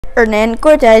Hernan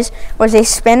Cortes was a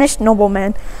Spanish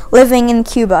nobleman living in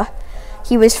Cuba.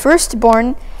 He was first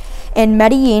born in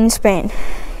Medellin, Spain.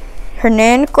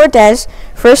 Hernan Cortes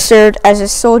first served as a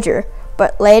soldier,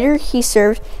 but later he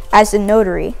served as a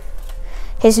notary.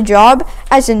 His job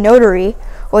as a notary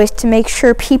was to make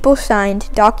sure people signed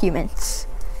documents.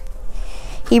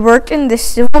 He worked in the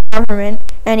civil government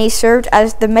and he served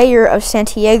as the mayor of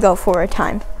Santiago for a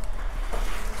time.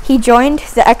 He joined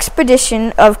the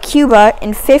expedition of Cuba in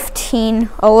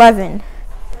 1511.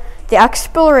 The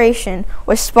exploration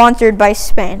was sponsored by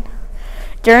Spain.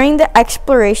 During the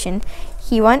exploration,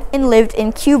 he went and lived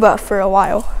in Cuba for a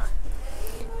while.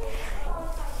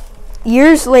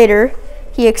 Years later,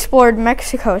 he explored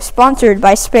Mexico, sponsored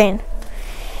by Spain.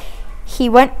 He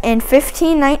went in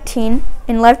 1519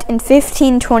 and left in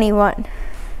 1521.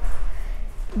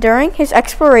 During his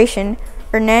exploration,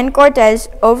 Hernan Cortes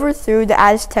overthrew the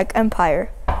Aztec Empire.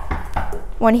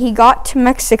 When he got to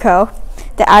Mexico,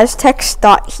 the Aztecs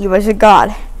thought he was a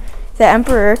god. The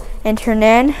emperor and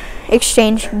Hernan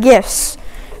exchanged gifts.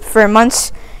 For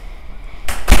months,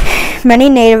 many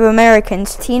Native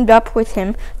Americans teamed up with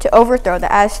him to overthrow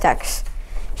the Aztecs.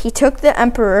 He took the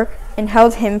emperor and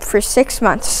held him for 6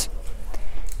 months.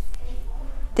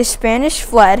 The Spanish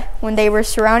fled when they were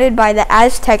surrounded by the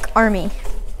Aztec army.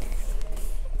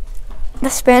 The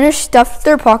Spanish stuffed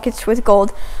their pockets with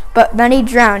gold, but many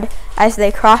drowned as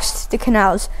they crossed the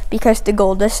canals because the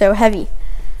gold was so heavy.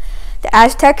 The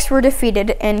Aztecs were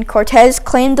defeated and Cortes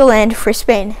claimed the land for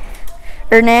Spain.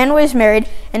 Hernan was married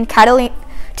to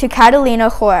Catalina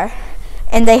Juárez,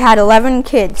 and they had 11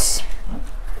 kids.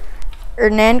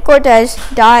 Hernan Cortes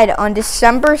died on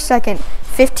December 2nd,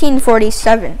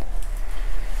 1547.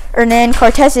 Hernan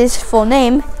Cortes's full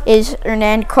name is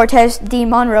Hernan Cortes de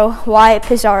Monroy y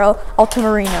Pizarro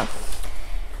Altamirano.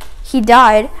 He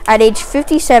died at age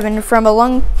 57 from a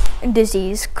lung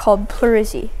disease called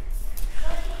pleurisy.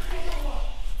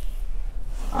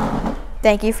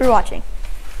 Thank you for watching.